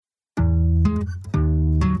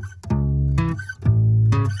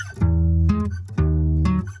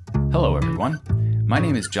everyone. My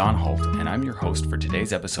name is John Holt, and I'm your host for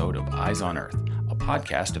today's episode of Eyes on Earth, a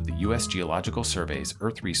podcast of the U.S. Geological Survey's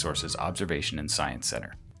Earth Resources Observation and Science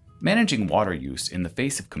Center. Managing water use in the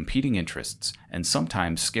face of competing interests and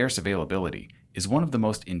sometimes scarce availability is one of the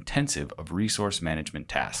most intensive of resource management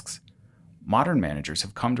tasks. Modern managers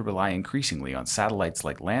have come to rely increasingly on satellites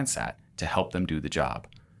like Landsat to help them do the job.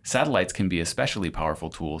 Satellites can be especially powerful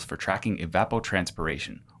tools for tracking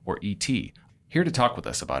evapotranspiration, or ET. Here to talk with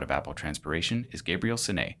us about evapotranspiration is Gabriel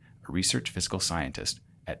Sinet, a research physical scientist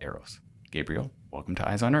at AROS. Gabriel, welcome to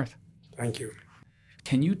Eyes on Earth. Thank you.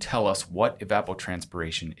 Can you tell us what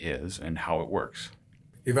evapotranspiration is and how it works?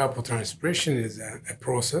 Evapotranspiration is a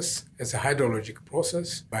process, it's a hydrologic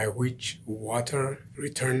process by which water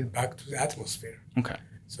returns back to the atmosphere. Okay.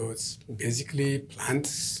 So it's basically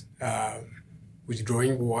plants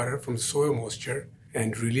withdrawing water from soil moisture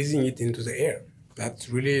and releasing it into the air. That's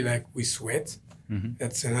really like we sweat. Mm-hmm.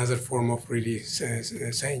 That's another form of really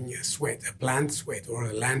saying sweat, a plant sweat or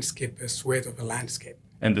a landscape, a sweat of a landscape.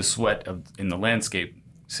 And the sweat in the landscape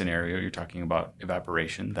scenario, you're talking about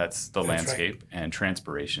evaporation, that's the landscape, right. And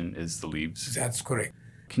transpiration is the leaves. That's correct.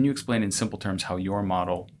 Can you explain in simple terms how your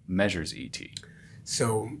model measures ET?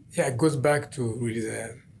 So, it goes back to really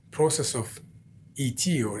the process of ET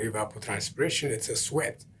or evapotranspiration. It's a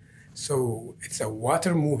sweat. So it's a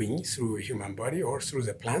water moving through a human body or through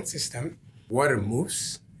the plant system. Water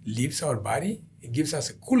moves, leaves our body. It gives us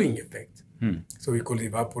a cooling effect. So we call it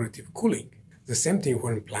evaporative cooling. The same thing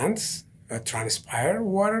when plants transpire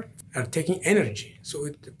water are taking energy. So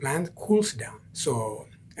the plant cools down. So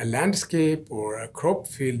a landscape or a crop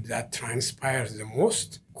field that transpires the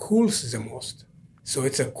most cools the most. So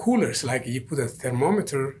it's a cooler. It's like you put a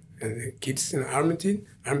thermometer and the kids in the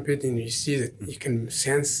armpit, and you see that you can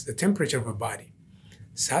sense the temperature of a body.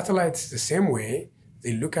 Satellites, the same way,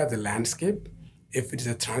 they look at the landscape. If it's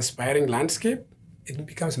a transpiring landscape, it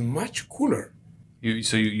becomes much cooler.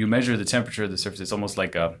 So you measure the temperature of the surface. It's almost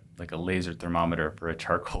like a laser thermometer for a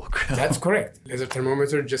charcoal grill. That's correct. Laser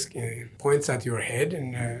thermometer just points at your head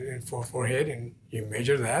and forehead, and you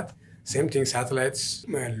measure that. Same thing, satellites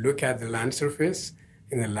look at the land surface,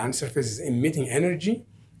 and the land surface is emitting energy.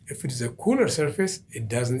 If it is a cooler surface, it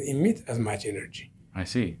doesn't emit as much energy. I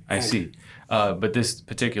see. But this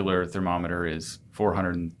particular thermometer is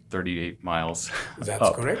 438 miles That's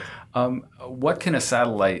up. Correct. What can a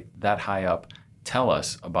satellite that high up tell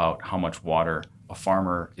us about how much water a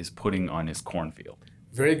farmer is putting on his cornfield?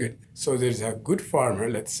 Very good. So there's a good farmer,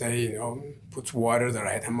 let's say, puts water, the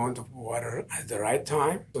right amount of water at the right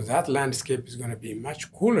time. So that landscape is going to be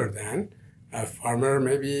much cooler than a farmer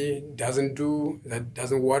maybe doesn't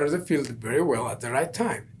water the field very well at the right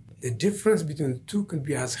time. The difference between the two could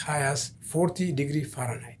be as high as 40 degrees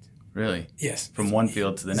Fahrenheit. Really? Yes. From one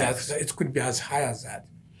field to the next? It could be as high as that.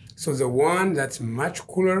 So the one that's much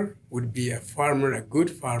cooler would be a good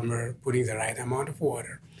farmer, putting the right amount of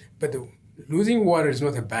water. But losing water is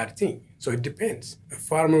not a bad thing. So it depends. A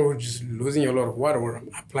farmer who's just losing a lot of water or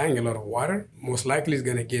applying a lot of water, most likely is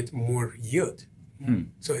going to get more yield.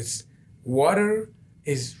 So water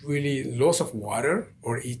is really loss of water,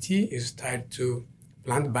 or ET, is tied to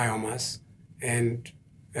plant biomass and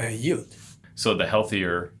yield. So the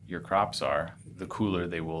healthier your crops are, the cooler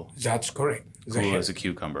they will. That's correct. Cool as a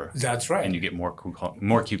cucumber. That's right. And you get more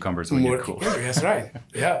cucumbers when you're cool. That's right.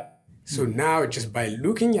 Yeah. So now just by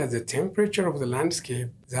looking at the temperature of the landscape,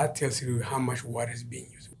 that tells you how much water is being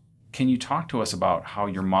used. Can you talk to us about how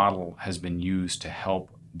your model has been used to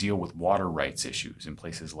help deal with water rights issues in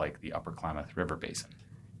places like the Upper Klamath River Basin?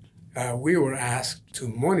 We were asked to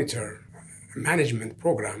monitor a management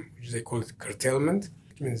program, which they call it curtailment.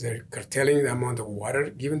 It means they're curtailing the amount of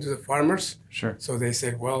water given to the farmers. Sure. So they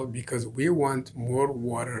said, well, because we want more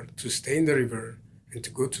water to stay in the river and to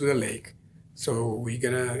go to the lake, so we're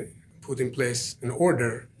going to put in place an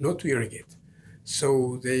order not to irrigate.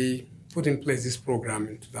 So they put in place this program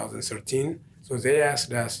in 2013. So they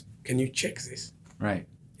asked us, can you check this? Right.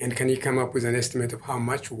 And can you come up with an estimate of how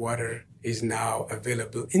much water is now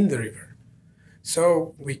available in the river?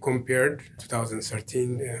 So we compared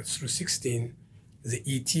 2013 through 16, the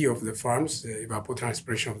ET of the farms, the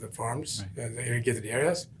evapotranspiration of the farms, right. The irrigated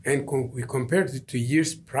areas, and we compared it to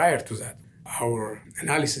years prior to that. Our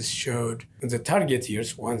analysis showed the target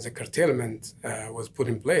years, once the curtailment was put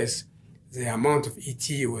in place, the amount of ET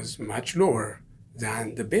was much lower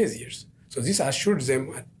than the base years. So this assured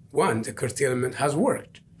them, one, the curtailment has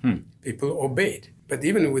worked. People obeyed. But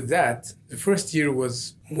even with that, the first year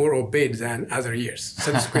was more obeyed than other years.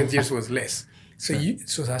 Subsequent years was less. So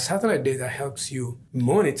the satellite data helps you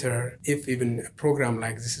monitor if even a program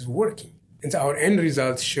like this is working. And our end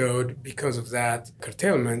results showed because of that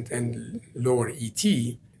curtailment and lower ET,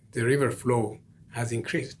 the river flow has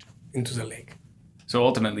increased into the lake. So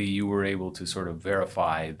ultimately, you were able to sort of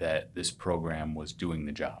verify that this program was doing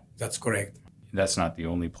the job. That's correct. That's not the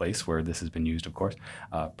only place where this has been used, of course.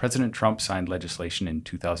 President Trump signed legislation in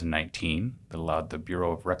 2019 that allowed the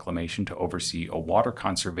Bureau of Reclamation to oversee a water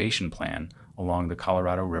conservation plan along the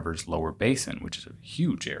Colorado River's lower basin, which is a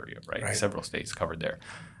huge area, right? Several states covered there.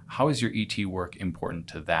 How is your ET work important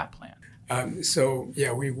to that plan?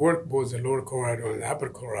 We work both the Lower Colorado and the Upper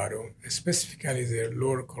Colorado, specifically the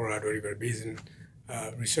Lower Colorado River Basin.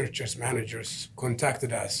 Researchers, managers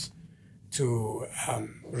contacted us to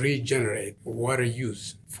regenerate water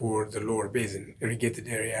use for the lower basin, irrigated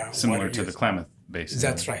area. Similar to the Klamath Basin.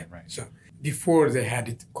 That's right. So before they had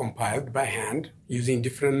it compiled by hand using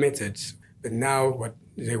different methods, but now what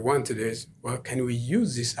they wanted is, well, can we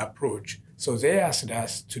use this approach? So they asked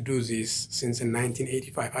us to do this since in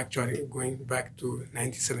 1985, actually going back to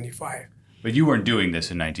 1975. But you weren't doing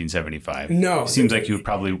this in 1975. No. It seems like you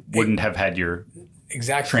probably wouldn't have had your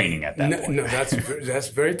training at that point. No, that's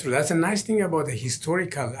very true. That's a nice thing about the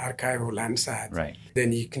historical archive of Landsat. Right.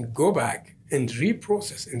 Then you can go back and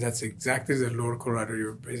reprocess, and that's exactly the Lower Colorado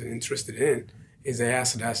River Basin interested in, is they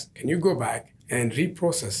asked us, can you go back and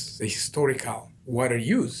reprocess the historical water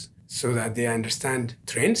use so that they understand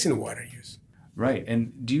trends in water use? Right.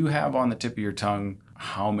 And do you have on the tip of your tongue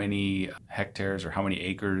how many hectares or how many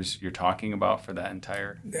acres you're talking about for that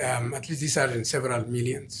entire? At least these are in several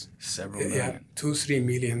millions. Several million. Yeah, 2-3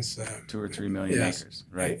 millions. 2 or 3 million acres,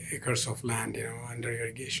 right? Acres of land, under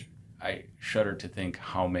irrigation. I shudder to think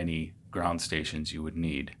how many ground stations you would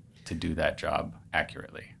need to do that job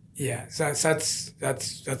accurately. Yeah, so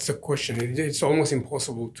that's a question. It's almost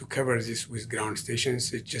impossible to cover this with ground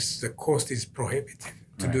stations. It's just the cost is prohibitive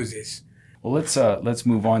to do this. Well, let's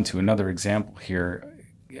move on to another example here.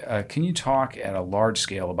 Can you talk at a large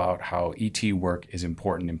scale about how ET work is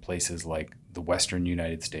important in places like the Western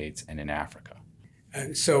United States and in Africa?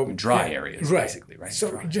 Dry areas, basically, right?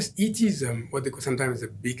 So dry. Just ET is what they call sometimes the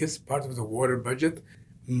biggest part of the water budget.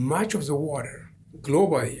 Much of the water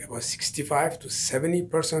globally, about 65 to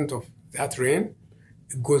 70% of that rain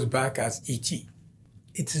goes back as ET.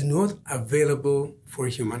 It is not available for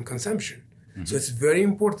human consumption. Mm-hmm. So it's very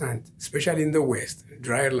important, especially in the West,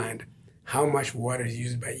 drier land, how much water is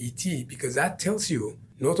used by ET, because that tells you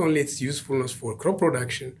not only its usefulness for crop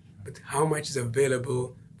production, but how much is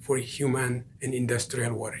available for human and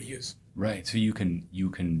industrial water use. Right. So you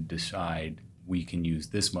can decide we can use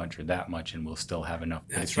this much or that much and we'll still have enough.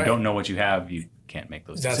 But if you don't know what you have, you can't make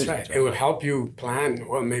those decisions. That's right. It will help you plan,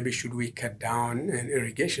 well, maybe should we cut down in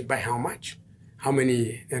irrigation? By how much? How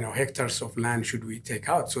many hectares of land should we take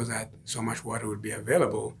out so that so much water will be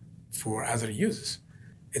available for other uses?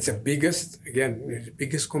 It's the biggest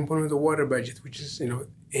component of the water budget, which is,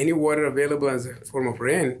 any water available as a form of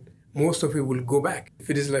rain, most of it will go back. If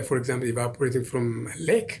it is like, for example, evaporating from a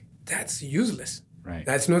lake, that's useless. Right.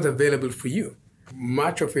 That's not available for you.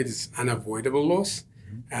 Much of it is unavoidable loss.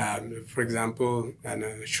 For example,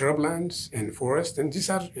 shrublands and forests, and these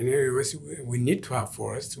are in areas we need to have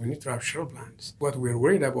forests, we need to have shrublands. What we're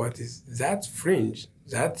worried about is that fringe,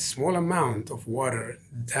 that small amount of water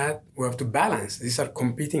that we have to balance. These are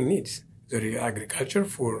competing needs. The agriculture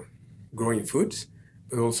for growing foods,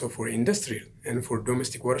 but also for industrial and for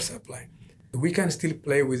domestic water supply. We can still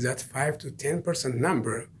play with that 5 to 10%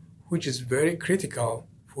 number, which is very critical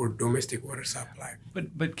for domestic water supply.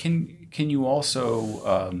 But can you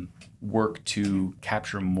also work to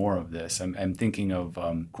capture more of this? I'm thinking of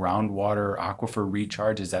groundwater aquifer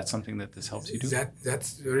recharge. Is that something that this helps you do?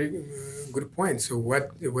 That's a very good point. So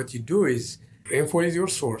what you do is rainfall is your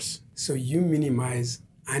source, so you minimize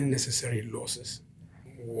unnecessary losses.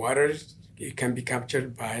 Water, it can be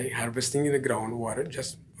captured by harvesting in the groundwater,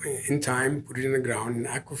 just in time, put it in the ground in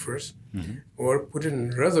aquifers, or put it in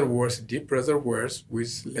reservoirs, deep reservoirs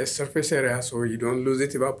with less surface area so you don't lose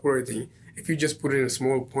it evaporating. If you just put it in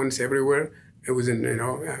small ponds everywhere, within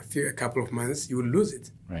a couple of months, you will lose it.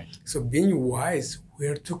 Right. So being wise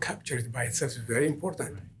where to capture it by itself is very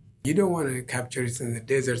important. Right. You don't want to capture it in the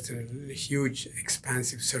desert, in a huge,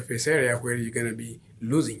 expansive surface area where you're going to be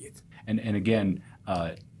losing it. And again,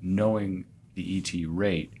 knowing the ET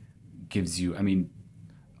rate gives you,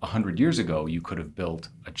 100 years ago, you could have built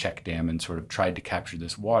a check dam and sort of tried to capture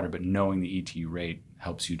this water, but knowing the ET rate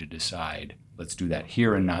helps you to decide, let's do that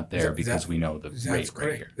here and not there because we know the rate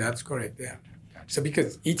right here. That's correct, yeah. Gotcha. So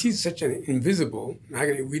because ET is such an invisible,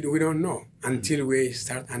 we don't know until we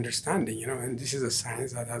start understanding, and this is a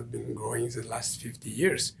science that has been growing in the last 50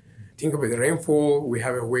 years. Think about the rainfall, we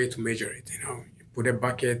have a way to measure it, You put a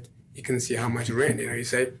bucket, you can see how much rain. You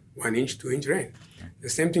say 1 inch, 2 inch rain. The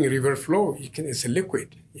same thing, river flow, it's a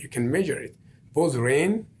liquid. You can measure it. Both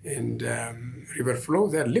rain and river flow,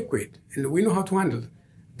 they're liquid, and we know how to handle it.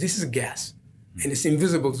 This is gas, and it's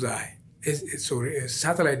invisible to the eye. So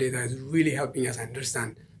satellite data is really helping us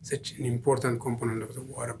understand such an important component of the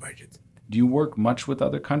water budget. Do you work much with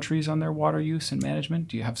other countries on their water use and management?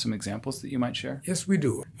 Do you have some examples that you might share? Yes, we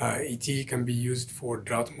do. ET can be used for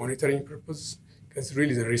drought monitoring purposes. Because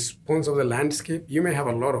really the response of the landscape, you may have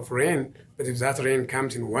a lot of rain, but if that rain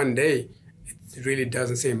comes in one day, it really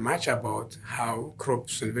doesn't say much about how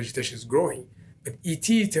crops and vegetation is growing. But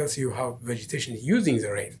ET tells you how vegetation is using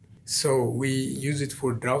the rain. So we use it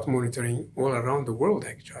for drought monitoring all around the world,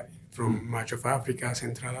 actually, from much of Africa,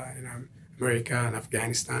 Central America, and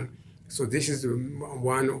Afghanistan. So this is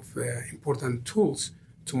one of the important tools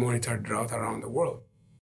to monitor drought around the world.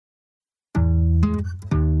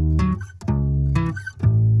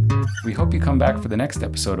 We hope you come back for the next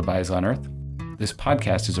episode of Eyes on Earth. This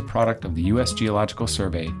podcast is a product of the U.S. Geological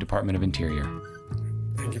Survey, Department of Interior.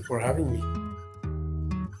 Thank you for having me.